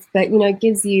anecdotes, but, you know, it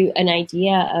gives you an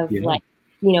idea of like,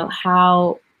 you know,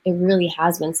 how it really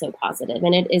has been so positive.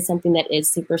 And it is something that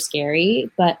is super scary.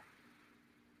 But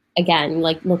again,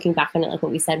 like looking back on it, like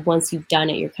what we said, once you've done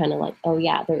it, you're kind of like, oh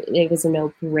yeah, it was a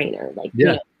no brainer. Like, yeah.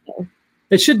 You know, so.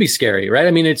 It should be scary, right?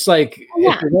 I mean, it's like,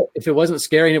 Yeah. if it wasn't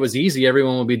scary and it was easy,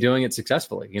 everyone would be doing it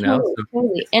successfully, you know? Totally,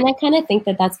 totally. And I kind of think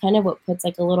that that's kind of what puts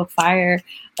like a little fire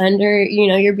under, you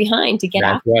know, your behind to get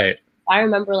after. Right. I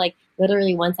remember like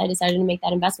literally once I decided to make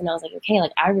that investment, I was like, okay,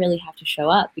 like I really have to show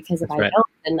up because if I don't,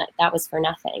 then that was for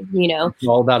nothing, you know? It's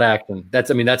all about action. That's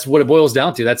what it boils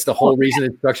down to. That's the whole reason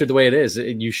it's structured the way it is.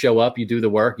 You show up, you do the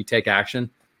work, you take action,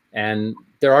 and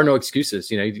there are no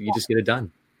excuses. You know, you just get it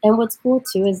done. And what's cool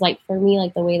too is like for me,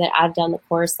 like the way that I've done the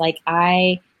course, like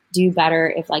I do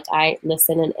better if like I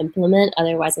listen and implement.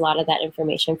 Otherwise, a lot of that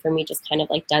information for me just kind of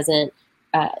like doesn't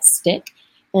stick.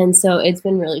 And so it's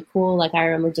been really cool. Like I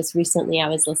remember just recently I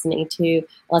was listening to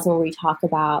a lesson where we talk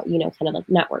about, you know, kind of like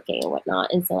networking and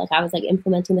whatnot. And so like I was like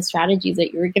implementing the strategies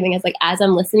that you were giving us. Like as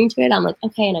I'm listening to it, I'm like,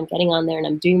 okay, and I'm getting on there and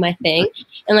I'm doing my thing.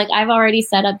 And like I've already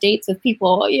set up dates with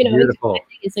people, you know. Beautiful.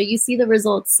 So you see the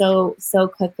results so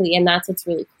quickly, and that's what's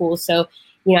really cool. So,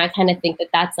 you know, I kind of think that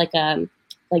that's like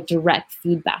direct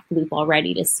feedback loop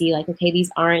already to see like, okay,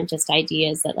 these aren't just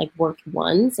ideas that like worked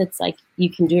once. It's like you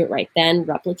can do it right then,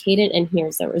 replicate it, and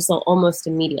here's the result almost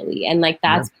immediately. And like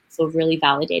that's so really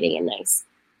validating and nice.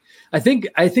 I think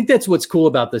that's what's cool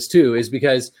about this too, is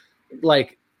because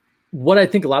like what I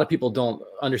think a lot of people don't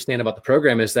understand about the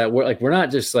program is that we're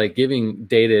not just like giving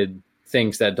dated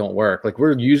things that don't work. Like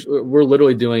we're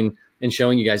literally doing and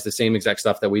showing you guys the same exact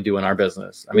stuff that we do in our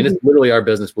business. I mean, it's literally our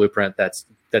business blueprint that's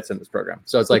in this program.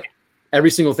 So it's like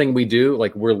every single thing we do,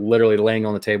 like we're literally laying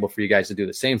on the table for you guys to do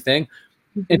the same thing.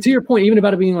 And to your point, even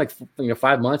about it being like, you know,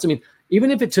 5 months, I mean, even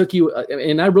if it took you,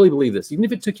 and I really believe this, even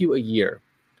if it took you a year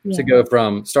to go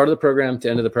from start of the program to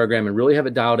end of the program and really have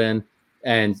it dialed in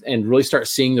and really start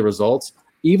seeing the results,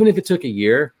 even if it took a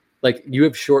year, like you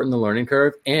have shortened the learning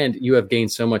curve and you have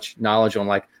gained so much knowledge on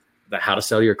like how to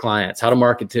sell to your clients, how to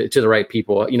market to the right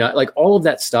people, you know, like all of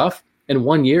that stuff in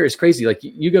 1 year is crazy. Like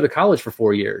you go to college for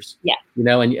 4 years, you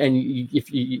know, and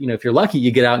if you're lucky,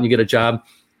 you get out and you get a job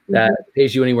that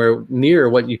pays you anywhere near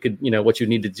what you could, you know, what you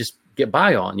need to just get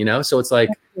by on, you know? So it's like,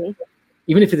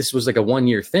 even if this was like a 1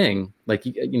 year thing, like,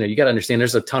 you know, you got to understand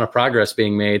there's a ton of progress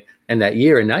being made in that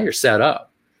year and now you're set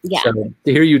up. Yeah. So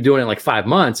to hear you doing it in like 5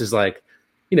 months is like,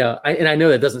 you know, I know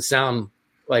that doesn't sound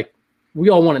like we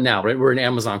all want it now, right? We're an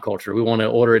Amazon culture. We want to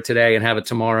order it today and have it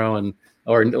tomorrow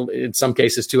or in some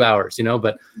cases 2 hours, you know,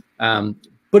 but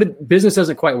business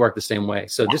doesn't quite work the same way.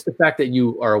 So just the fact that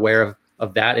you are aware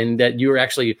of that and that you're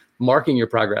actually marking your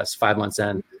progress 5 months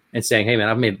in and saying, hey man,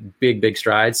 I've made big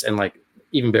strides and like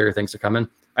even bigger things are coming.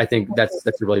 I think that's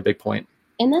a really big point.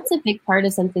 And that's a big part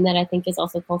of something that I think is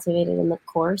also cultivated in the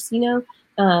course, you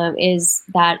know, is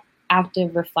that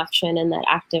active reflection and that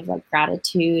active like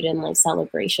gratitude and like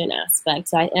celebration aspect.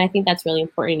 So I think that's really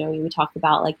important. You know, we talk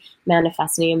about like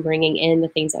manifesting and bringing in the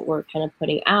things that we're kind of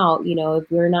putting out. You know,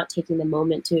 if we're not taking the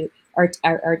moment to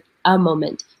or a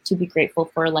moment to be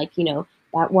grateful for, like, you know,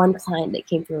 that one client that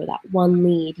came through, that one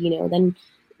lead, you know, then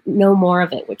no more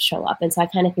of it would show up. And so I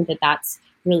kind of think that that's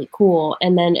really cool.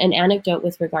 And then an anecdote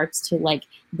with regards to like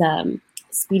the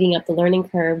speeding up the learning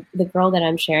curve, the girl that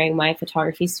I'm sharing my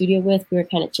photography studio with, we were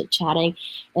kind of chit-chatting,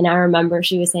 and I remember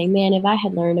she was saying, man, if I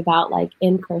had learned about like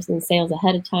in-person sales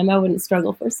ahead of time, I wouldn't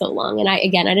struggle for so long. And I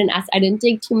didn't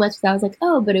dig too much, because I was like,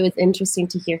 oh, but it was interesting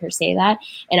to hear her say that.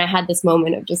 And I had this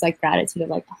moment of just like gratitude of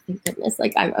like, oh, thank goodness,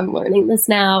 like I'm learning this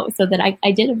now, so that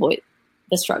I did avoid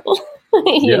the struggle.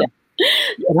 You know?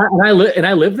 And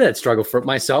I lived that struggle for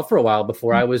myself for a while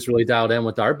before I was really dialed in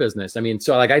with our business. I mean,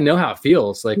 so like I know how it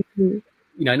feels. Like,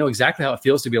 you know, I know exactly how it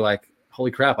feels to be like,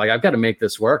 holy crap, like I've got to make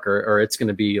this work or it's going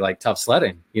to be like tough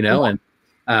sledding, you know?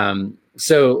 And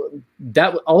so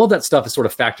that all of that stuff is sort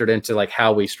of factored into like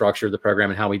how we structure the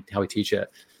program and how we teach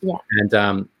it. Yeah.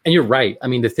 And you're right. I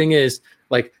mean, the thing is,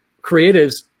 like,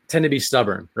 creatives tend to be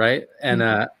stubborn, right?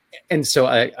 And so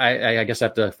I guess I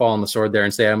have to fall on the sword there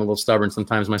and say I'm a little stubborn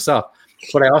sometimes myself.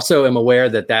 But I also am aware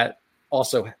that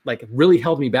also like really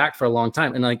held me back for a long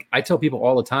time. And like I tell people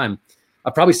all the time, I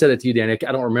probably said it to you, Danny.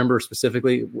 I don't remember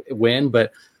specifically when,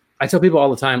 but I tell people all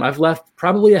the time, I've left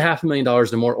probably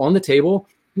 $500,000 or more on the table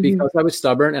because I was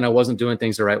stubborn and I wasn't doing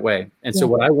things the right way. And so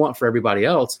what I want for everybody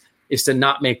else is to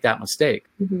not make that mistake.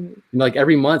 Like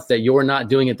every month that you're not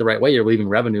doing it the right way, you're leaving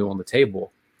revenue on the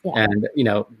table. And, you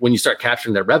know, when you start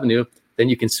capturing that revenue, then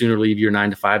you can sooner leave your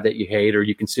 9-to-5 that you hate, or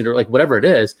you can sooner, like whatever it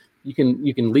is, you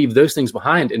can leave those things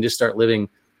behind and just start living,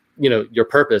 you know, your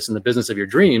purpose and the business of your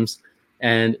dreams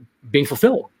and being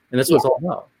fulfilled. And that's what it's all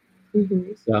about.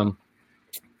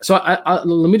 So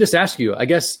let me just ask you, I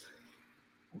guess,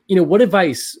 you know, what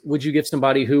advice would you give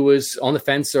somebody who was on the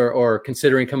fence or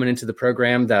considering coming into the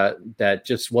program that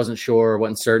just wasn't sure or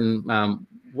wasn't certain?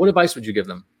 What advice would you give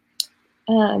them?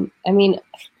 I mean,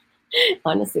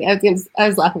 honestly, I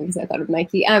was laughing because I thought of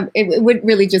Nike. It would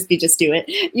really just be, just do it.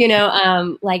 You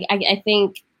know, like I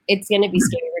think it's going to be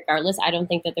scary regardless. I don't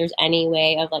think that there's any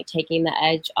way of like taking the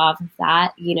edge off of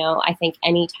that. You know, I think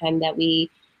anytime that we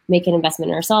make an investment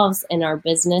in ourselves, in our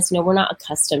business, you know, we're not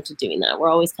accustomed to doing that. We're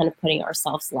always kind of putting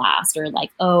ourselves last, or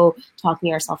like, oh,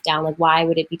 talking ourselves down. Like, why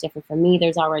would it be different from me?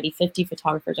 There's already 50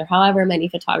 photographers or however many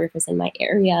photographers in my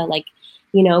area. Like,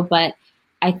 you know, but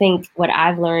I think what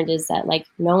I've learned is that like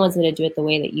no one's going to do it the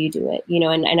way that you do it, you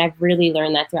know, and I've really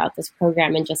learned that throughout this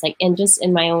program, and just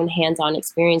in my own hands-on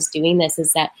experience doing this,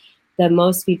 is that the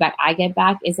most feedback I get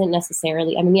back isn't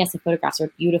necessarily, I mean, yes, the photographs are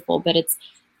beautiful, but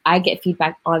I get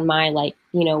feedback on my like,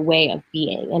 you know, way of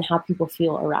being and how people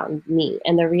feel around me.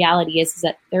 And the reality is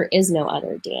that there is no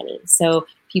other Danny. So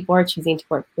people are choosing to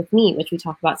work with me, which we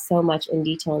talk about so much in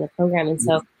detail in the program. And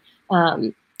so,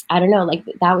 I don't know, like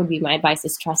that would be my advice,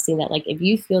 is trusting that like if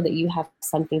you feel that you have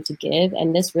something to give,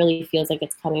 and this really feels like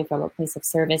it's coming from a place of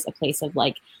service, a place of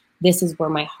like, this is where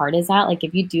my heart is at. Like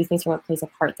if you do things from a place of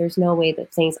heart, there's no way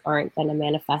that things aren't going to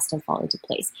manifest and fall into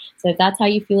place. So if that's how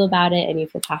you feel about it and you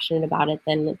feel passionate about it,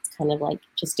 then it's kind of like,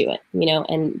 just do it, you know,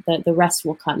 and the rest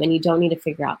will come, and you don't need to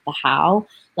figure out the how.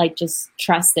 Like just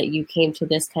trust that you came to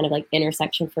this kind of like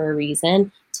intersection for a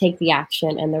reason, take the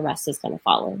action, and the rest is going to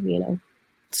follow, you know.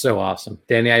 So awesome.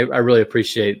 Danny, I really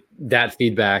appreciate that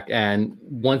feedback. And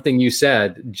one thing you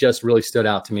said just really stood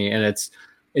out to me. And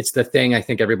it's the thing I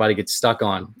think everybody gets stuck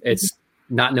on. It's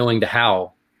not knowing the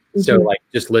how. So like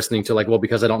just listening to like, well,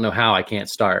 because I don't know how, I can't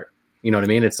start. You know what I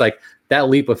mean? It's like that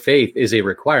leap of faith is a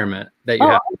requirement that you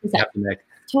have to make.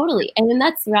 Totally. And then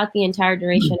that's throughout the entire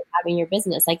duration of having your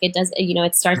business. Like it does, you know,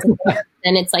 it starts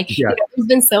and it's like, you know, there's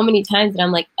been so many times that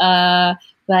I'm like,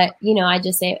 but you know, I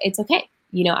just say, it's okay.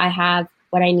 You know, I have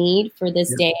what I need for this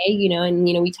day, you know, and,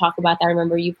 you know, we talk about that. I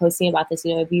remember you posting about this,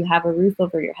 you know, if you have a roof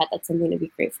over your head, that's something to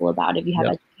be grateful about. If you have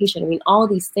education, I mean, all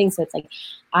these things. So it's like,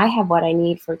 I have what I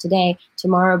need for today.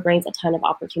 Tomorrow brings a ton of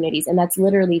opportunities. And that's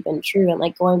literally been true. And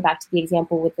like going back to the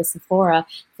example with the Sephora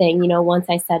thing, you know, once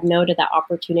I said no to that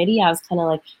opportunity, I was kind of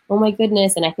like, oh my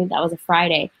goodness. And I think that was a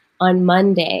Friday. On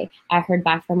Monday, I heard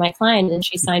back from my client and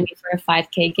she signed me for a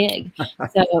 5K gig.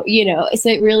 So, you know, so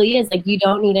it really is like, you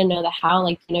don't need to know the how,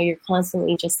 like, you know, you're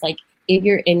constantly just like, if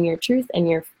you're in your truth and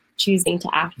you're choosing to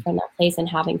act from that place and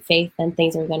having faith, then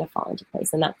things are going to fall into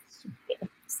place. And that's, you know,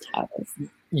 just how it is.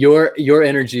 Your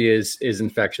energy is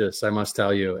infectious, I must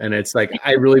tell you. And it's like,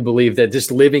 I really believe that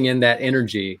just living in that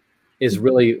energy is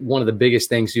really one of the biggest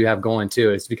things you have going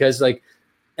too. It's because like,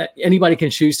 anybody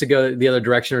can choose to go the other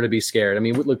direction or to be scared. I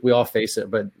mean, look, we all face it,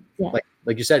 but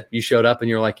like you said, you showed up and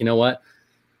you're like, you know what?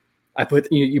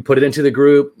 You put it into the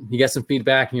group, you get some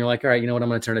feedback and you're like, all right, you know what? I'm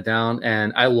going to turn it down.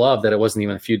 And I love that it wasn't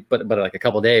even a few, but like a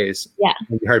couple of days. Yeah.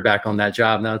 You heard back on that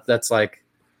job. Now it's like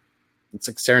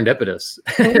serendipitous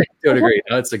to a degree. You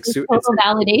know, it's like it's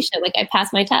validation. Like I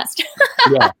passed my test.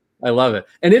 Yeah. I love it.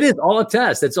 And it is all a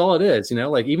test. That's all it is. You know,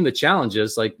 like even the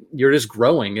challenges, like you're just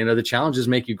growing, you know, the challenges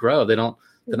make you grow. They're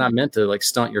not meant to like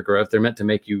stunt your growth. They're meant to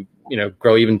make you, you know,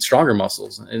 grow even stronger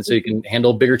muscles. And so you can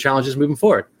handle bigger challenges moving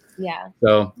forward. Yeah.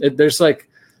 So there's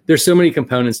so many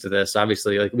components to this.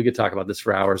 Obviously, like we could talk about this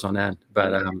for hours on end,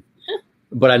 but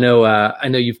I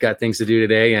know you've got things to do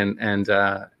today and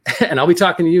I'll be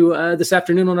talking to you this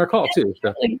afternoon on our call too.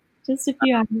 So. Just a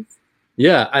few hours.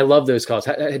 Yeah, I love those calls.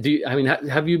 Have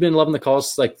you been loving the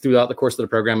calls like throughout the course of the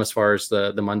program as far as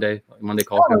the Monday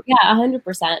call? Oh, yeah,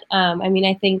 100%. I mean,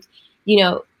 I think, you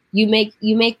know, you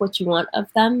make what you want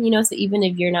of them, you know, so even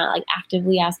if you're not like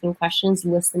actively asking questions,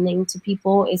 listening to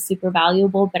people is super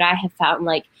valuable. But I have found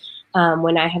like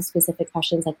when I have specific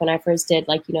questions, like when I first did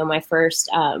like, you know, my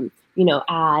first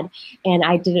ad. And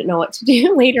I didn't know what to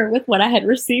do later with what I had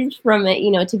received from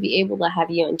it, to be able to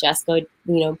have you and Jess go,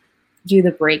 do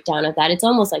the breakdown of that. It's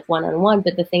almost like one-on-one,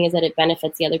 but the thing is that it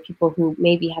benefits the other people who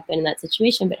maybe have been in that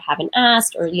situation but haven't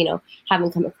asked, or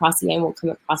haven't come across it and won't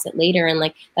come across it later. And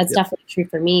like that's definitely true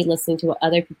for me, listening to what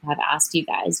other people have asked you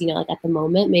guys. Like at the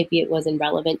moment maybe it wasn't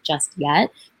relevant just yet,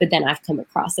 but then I've come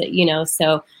across it.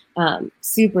 So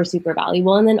super, super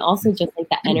valuable. And then also just like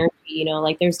that energy,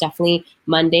 like there's definitely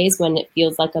Mondays when it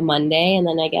feels like a Monday, and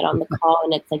then I get on the call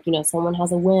and it's like, someone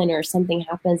has a win or something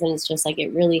happens, and it's just like,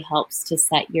 it really helps to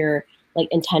set your like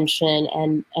intention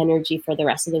and energy for the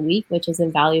rest of the week, which is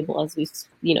invaluable, as we,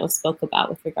 spoke about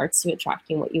with regards to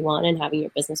attracting what you want and having your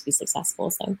business be successful.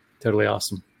 So totally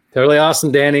awesome,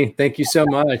 Danni. Thank you so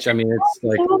much. I mean, it's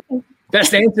like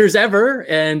best answers ever,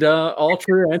 and all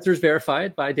true answers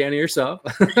verified by Danni herself.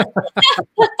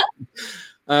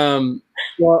 Well,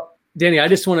 Danni, I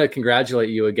just want to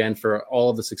congratulate you again for all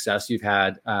of the success you've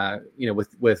had,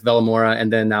 with Velamora,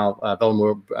 and then now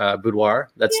Velamora Boudoir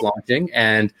that's launching.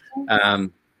 And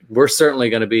we're certainly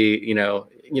going to be, we're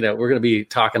going to be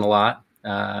talking a lot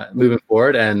moving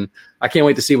forward. And I can't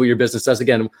wait to see what your business does.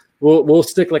 Again, we'll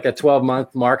stick like a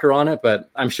 12-month marker on it, but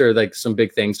I'm sure like some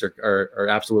big things are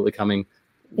absolutely coming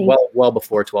well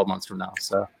before 12 months from now.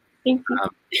 So thank you.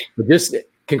 But just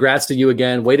congrats to you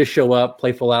again. Way to show up,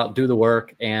 play full out, do the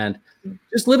work, and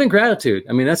just live in gratitude.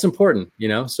 I mean, that's important,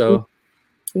 so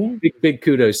big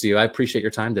kudos to you. I appreciate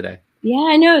your time today. Yeah,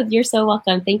 I know. You're so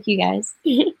welcome. Thank you guys.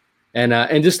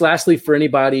 And just lastly, for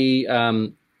anybody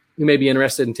who may be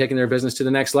interested in taking their business to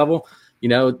the next level,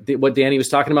 what Danni was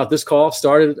talking about, this call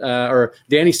started, or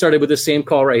Danni started with the same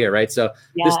call right here, right? So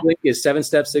this link is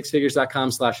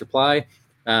 7step6figures.com/apply.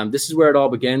 This is where it all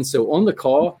begins. So on the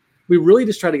call, we really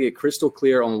just try to get crystal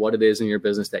clear on what it is in your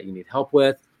business that you need help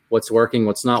with, what's working,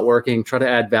 what's not working, try to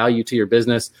add value to your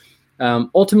business.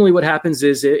 Ultimately, what happens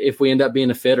is if we end up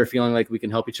being a fit or feeling like we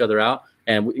can help each other out,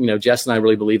 and Jess and I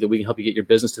really believe that we can help you get your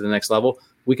business to the next level,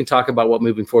 we can talk about what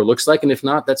moving forward looks like. And if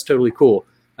not, that's totally cool.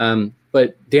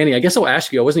 But Danni, I guess I'll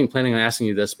ask you, I wasn't even planning on asking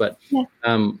you this, but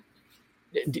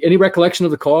any recollection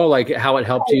of the call, like how it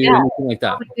helped you, anything like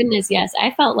that? Oh my goodness, yes.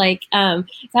 I felt like, so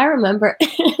I remember,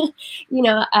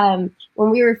 when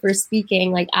we were first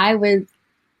speaking, like I don't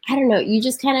know, you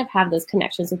just kind of have those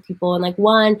connections with people. And like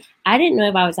I didn't know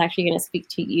if I was actually going to speak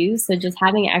to you. So just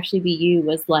having it actually be you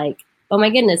was like, oh my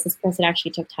goodness, this person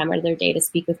actually took time out of their day to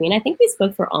speak with me. And I think we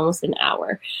spoke for almost an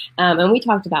hour. And we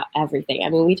talked about everything. I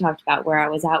mean, we talked about where I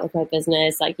was at with my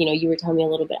business. Like, you were telling me a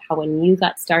little bit how when you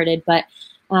got started, but,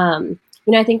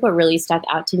 I think what really stuck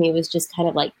out to me was just kind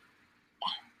of like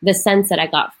the sense that I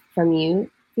got from you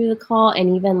through the call.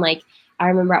 And even like, I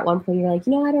remember at one point you're like,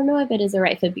 I don't know if it is the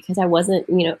right fit, because I wasn't,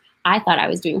 I thought I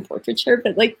was doing portraiture,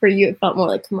 but like for you, it felt more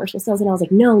like commercial sales. And I was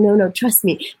like, no, trust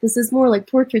me, this is more like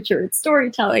portraiture, it's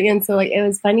storytelling. And so like, it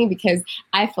was funny because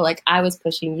I feel like I was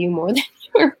pushing you more than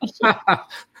you were pushing.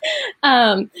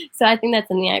 So I think that's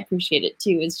something I appreciated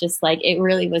too, is just like, it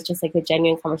really was just like a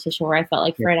genuine conversation where I felt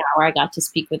like for an hour I got to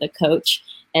speak with a coach.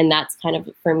 And that's kind of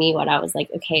for me what I was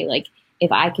like, okay, like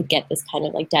if I could get this kind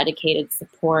of like dedicated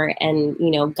support and,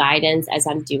 guidance as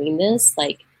I'm doing this,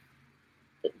 like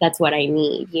that's what I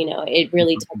need. It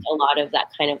really took a lot of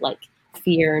that kind of like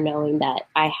fear, knowing that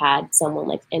I had someone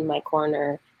like in my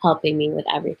corner helping me with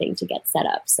everything to get set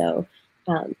up. So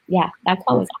that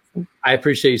call was awesome. I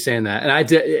appreciate you saying that. And I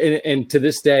did. And to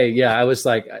this day, I was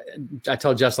like, I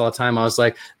tell Jess all the time, I was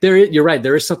like, you're right.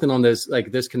 There is something on this,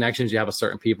 like there's connections you have with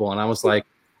certain people. And I was like,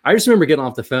 I just remember getting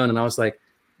off the phone and I was like,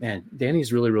 man,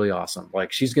 Danni's really, really awesome.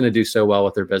 Like she's going to do so well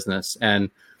with her business. And,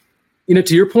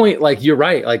 to your point, like, you're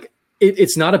right. Like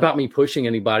it's not about me pushing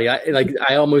anybody.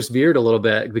 I almost veered a little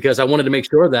bit because I wanted to make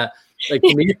sure that, like,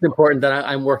 for me, it's important that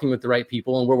I'm working with the right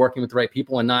people and we're working with the right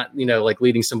people and not, like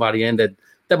leading somebody in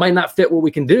that might not fit what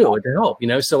we can do to help,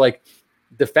 So like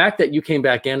the fact that you came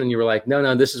back in and you were like,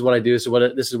 no, this is what I do.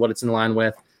 So this is what it's in line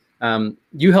with.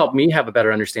 You helped me have a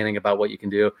better understanding about what you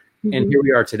can do. Mm-hmm. And here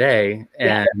we are today.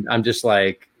 And I'm just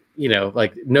like,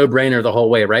 like no brainer the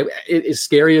whole way, right? As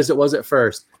scary as it was at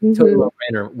first, totally no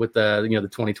brainer with the, the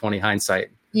 2020 hindsight.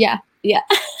 Yeah.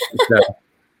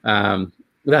 So,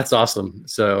 that's awesome.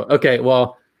 So, okay.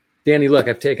 Well, Danni, look,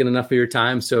 I've taken enough of your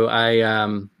time. So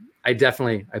I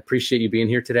definitely appreciate you being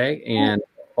here today and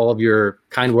all of your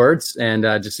kind words. And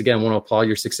just again, want to applaud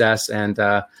your success. And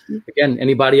again,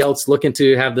 anybody else looking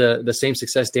to have the same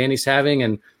success Danni's having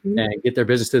and get their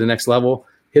business to the next level,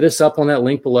 hit us up on that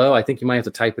link below. I think you might have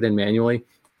to type it in manually.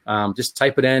 Just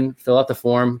type it in, fill out the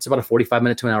form. It's about a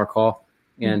 45-minute to an hour call,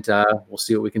 and we'll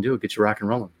see what we can do. Get you rock and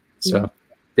rolling. So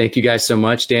Thank you guys so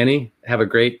much, Danni. Have a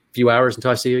great few hours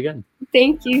until I see you again.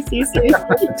 Thank you. See you soon.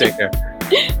 Take care.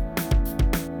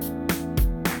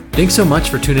 Thanks so much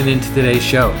for tuning in to today's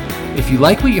show. If you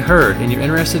like what you heard and you're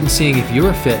interested in seeing if you're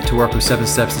a fit to work with 7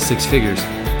 Steps to 6 Figures,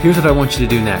 here's what I want you to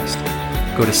do next.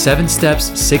 Go to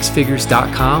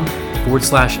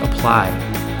 7steps6figures.com/apply.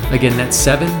 Again, that's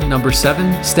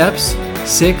 7 steps,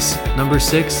 6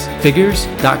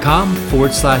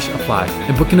 figures.com/apply,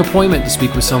 and book an appointment to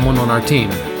speak with someone on our team.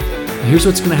 And here's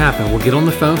what's going to happen. We'll get on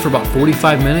the phone for about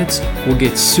 45 minutes. We'll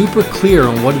get super clear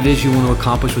on what it is you want to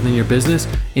accomplish within your business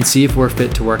and see if we're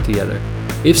fit to work together.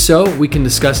 If so, we can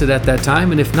discuss it at that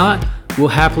time. And if not, we'll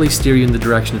happily steer you in the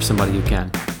direction of somebody who can.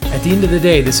 At the end of the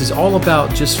day, this is all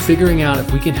about just figuring out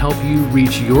if we can help you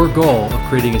reach your goal of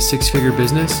creating a 6-figure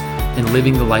business and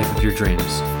living the life of your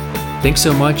dreams. Thanks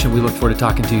so much, and we look forward to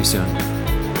talking to you soon.